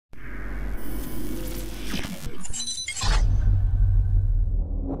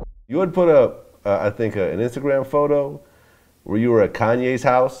You had put up, I think, an Instagram photo where you were at Kanye's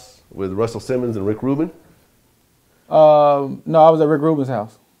house with Russell Simmons and Rick Rubin. No, I was at Rick Rubin's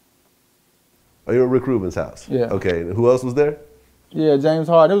house. Oh, you were at Rick Rubin's house. Yeah. Okay. And who else was there? Yeah, James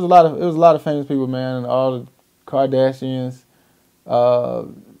Harden. It was a lot of famous people, man. All the Kardashians,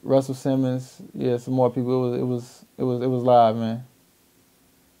 Russell Simmons. Yeah, some more people. It was live, man.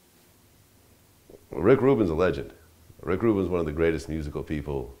 Rick Rubin's a legend. Rick Rubin's one of the greatest musical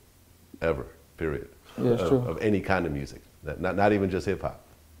people ever. Period. Yeah, it's true. Of any kind of music, not even just hip hop.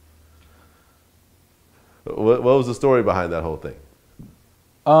 What was the story behind that whole thing?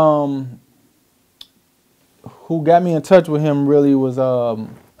 Who got me in touch with him really was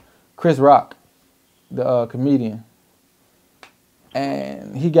Chris Rock, the comedian.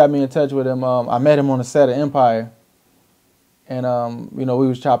 And he got me in touch with him. I met him on the set of Empire. And, you know, we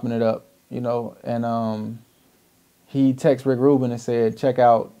was chopping it up, you know. And he texted Rick Rubin and said, check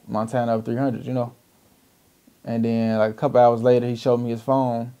out Montana Up 300, you know. And then like a couple hours later, he showed me his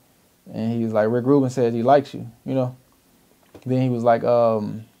phone. And he was like, Rick Rubin says he likes you, you know. Then he was like,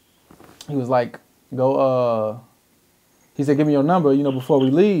 go, he said, give me your number, you know, before we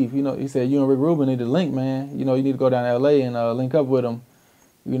leave. You know, he said, you and Rick Rubin need to link, man. You know, you need to go down to L.A. and link up with him.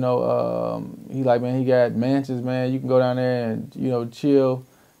 You know, he like, man, he got mansions, man. You can go down there and, you know, chill,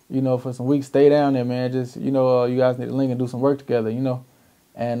 you know, for some weeks. Stay down there, man. Just, you know, you guys need to link and do some work together, you know.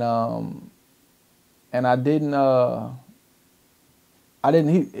 And I didn't, after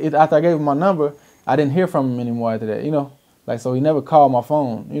I gave him my number, I didn't hear from him anymore after that, you know. Like, so he never called my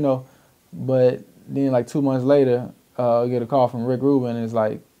phone, you know. But then, like 2 months later, I get a call from Rick Rubin, and it's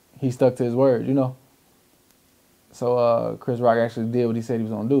like he stuck to his word, you know. So Chris Rock actually did what he said he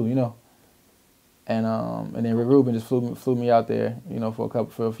was gonna do, you know. And then Rick Rubin just flew me out there, you know,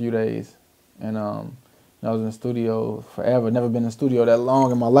 for a few days, and I was in the studio forever. Never been in the studio that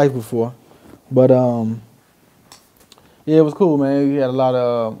long in my life before, but yeah, it was cool, man. He had a lot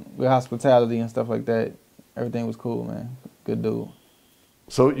of good hospitality and stuff like that. Everything was cool, man. Good dude.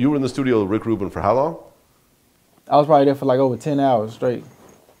 So you were in the studio with Rick Rubin for how long? I was probably there for like over 10 hours straight.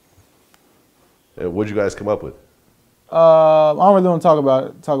 And what'd you guys come up with? I don't really want to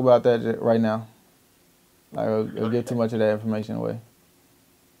talk about that right now. Like, it'll give too much of that information away.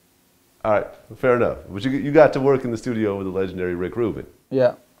 All right, fair enough. But you got to work in the studio with the legendary Rick Rubin.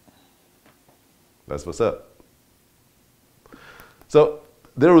 Yeah. That's what's up. So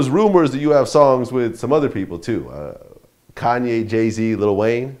there was rumors that you have songs with some other people too. Kanye, Jay-Z, Lil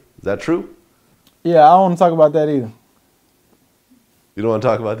Wayne. Is that true? Yeah, I don't want to talk about that either. You don't want to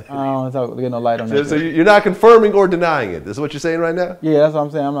talk about that? I don't want to get no light on that. So you're not confirming or denying it. This is what you're saying right now? Yeah, that's what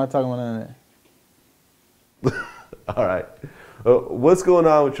I'm saying. I'm not talking about none of that. All right. What's going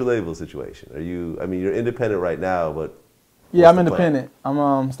on with your label situation? I mean, you're independent right now, but yeah, I'm independent.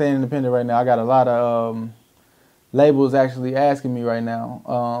 I'm staying independent right now. I got a lot of labels actually asking me right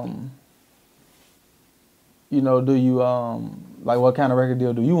now, you know, do you, like, what kind of record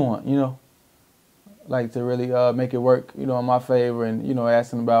deal do you want, you know? Like, to really make it work, you know, in my favor, and, you know,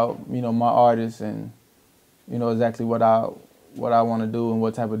 asking about, you know, my artists and, you know, exactly what I want to do and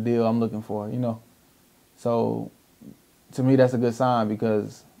what type of deal I'm looking for, you know? So, to me, that's a good sign,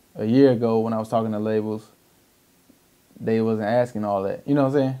 because a year ago when I was talking to labels, they wasn't asking all that, you know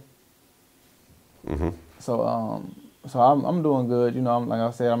what I'm saying? Mm-hmm. So I'm doing good, you know. Like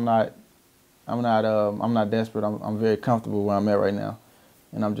I said, I'm not desperate. I'm very comfortable where I'm at right now,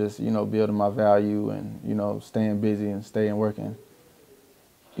 and I'm just, you know, building my value and, you know, staying busy and staying working.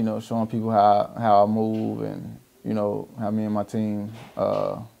 You know, showing people how I move, and, you know, how me and my team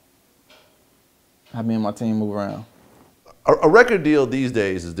move around. A record deal these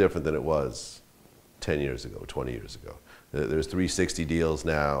days is different than it was 10 years ago, 20 years ago. There's 360 deals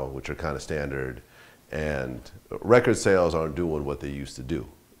now, which are kind of standard. And record sales aren't doing what they used to do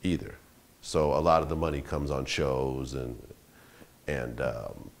either. So a lot of the money comes on shows and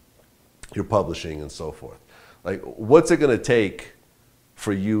your publishing and so forth. Like, what's it going to take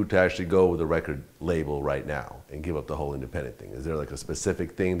for you to actually go with a record label right now and give up the whole independent thing? Is there like a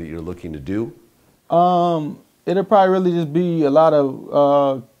specific thing that you're looking to do? It'll probably really just be a lot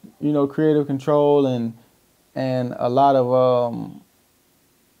of you know, creative control and a lot of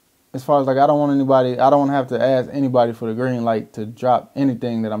as far as, like, I don't want to have to ask anybody for the green light to drop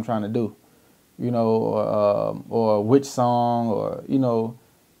anything that I'm trying to do, you know, or which song, or, you know,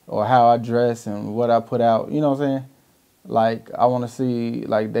 or how I dress and what I put out, you know what I'm saying? Like, I want to see,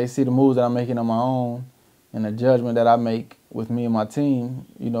 like, they see the moves that I'm making on my own and the judgment that I make with me and my team,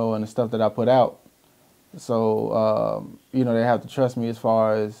 you know, and the stuff that I put out. So, you know, they have to trust me as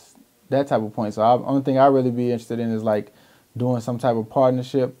far as that type of point. So the only thing I really be interested in is, like, doing some type of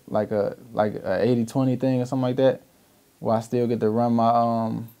partnership, like a 80-20 thing or something like that, where I still get to run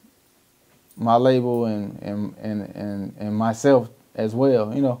my my label and myself as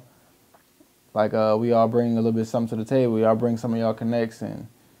well, you know. Like we all bring a little bit something to the table. We all bring some of y'all connects, and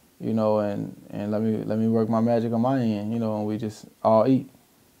you know, and let me work my magic on my end, you know, and we just all eat.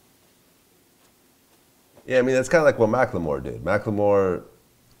 Yeah, I mean, that's kind of like what Macklemore did. Macklemore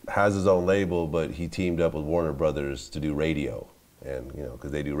has his own label, but he teamed up with Warner Brothers to do radio, and you know,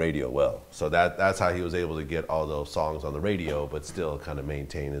 because they do radio well. So that's how he was able to get all those songs on the radio, but still kind of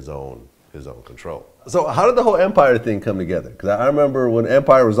maintain his own control. So how did the whole Empire thing come together? Because I remember when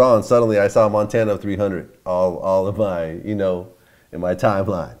Empire was on, suddenly I saw Montana 300 all of my, you know, in my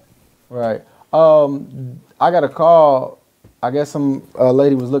timeline. Right. I got a call. I guess some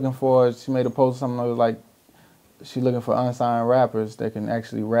lady was looking for. She made a post or something that was like, she looking for unsigned rappers that can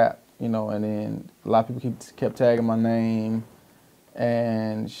actually rap, you know. And then a lot of people kept tagging my name,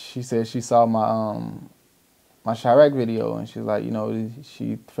 and she said she saw my Chirac video, and she was like, you know,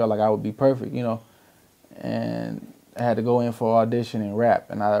 she felt like I would be perfect, you know. And I had to go in for audition and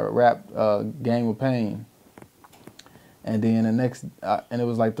rap, and I rapped Game of Pain. And then the next, and it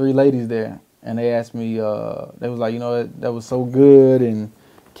was like 3 ladies there, and they asked me, they was like, you know, that was so good, and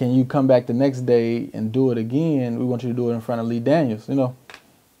can you come back the next day and do it again? We want you to do it in front of Lee Daniels, you know.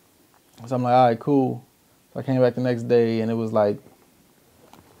 So I'm like, all right, cool. So I came back the next day, and it was like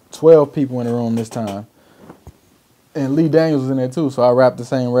 12 people in the room this time. And Lee Daniels was in there too, so I rapped the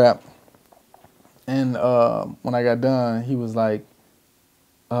same rap. And when I got done, he was like,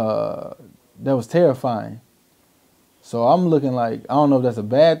 that was terrifying. So I'm looking like, I don't know if that's a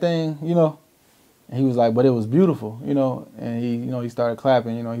bad thing, you know. And he was like, but it was beautiful, you know. And he, you know, he started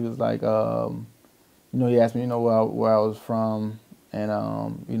clapping, you know. He was like, you know, he asked me, you know, where I was from, and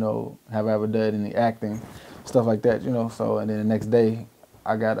you know, have I ever done any acting, stuff like that, you know. So, and then the next day,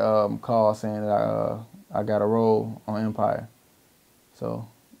 I got a call saying that I got a role on Empire. So,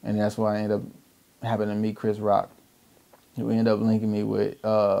 and that's why I ended up having to meet Chris Rock. He ended up linking me with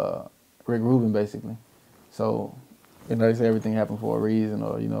Rick Rubin, basically. So, you know, they say everything happened for a reason,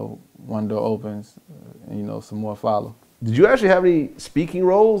 or, you know, one door opens, and, you know, some more follow. Did you actually have any speaking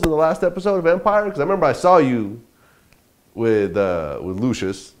roles in the last episode of Empire? Because I remember I saw you with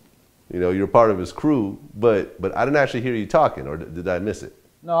Lucius. You know, you're part of his crew, but I didn't actually hear you talking, or did I miss it?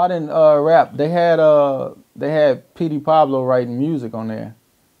 No, I didn't rap. They had Petey Pablo writing music on there,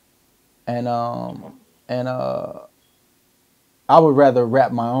 and I would rather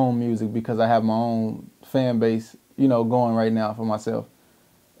rap my own music because I have my own fan base, you know, going right now for myself,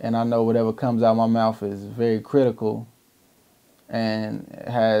 and I know whatever comes out of my mouth is very critical and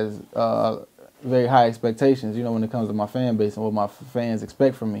has very high expectations, you know, when it comes to my fan base and what my fans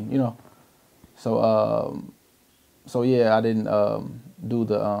expect from me, you know. So yeah, I didn't do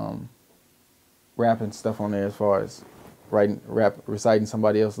the rapping stuff on there as far as reciting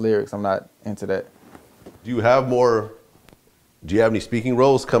somebody else's lyrics. I'm not into that. Do you have any speaking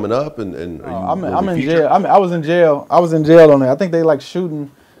roles coming up? And I'm in jail. I was in jail. I was in jail on there. I think they like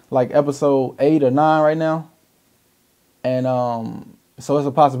shooting like episode 8 or 9 right now, and so it's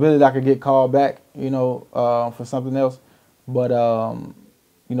a possibility that I could get called back, you know, for something else. But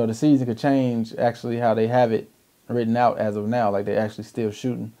you know, the season could change actually how they have it written out as of now. Like, they're actually still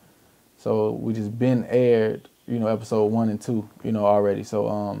shooting. So we just been aired, you know, episode 1 and 2, you know, already.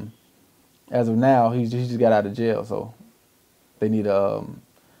 So as of now, he just got out of jail. So they need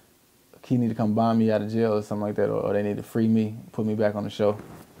he need to come bomb me out of jail or something like that, or they need to free me, put me back on the show,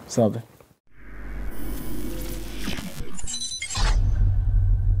 something.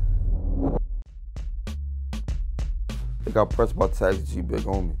 They got pressed by Taxi G Big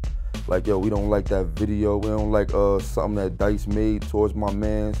on me. Like, yo, we don't like that video. We don't like something that Dice made towards my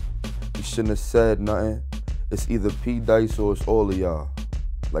mans. He shouldn't have said nothing. It's either P Dice or it's all of y'all.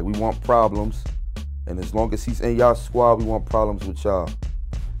 Like, we want problems. And as long as he's in y'all squad, we want problems with y'all.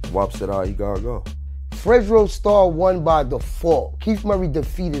 Wop said, all right, you gotta go. Fredro Starr won by default. Keith Murray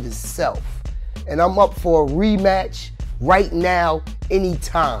defeated himself. And I'm up for a rematch right now,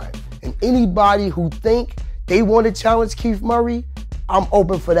 anytime. And anybody who think they want to challenge Keith Murray, I'm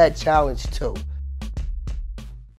open for that challenge too.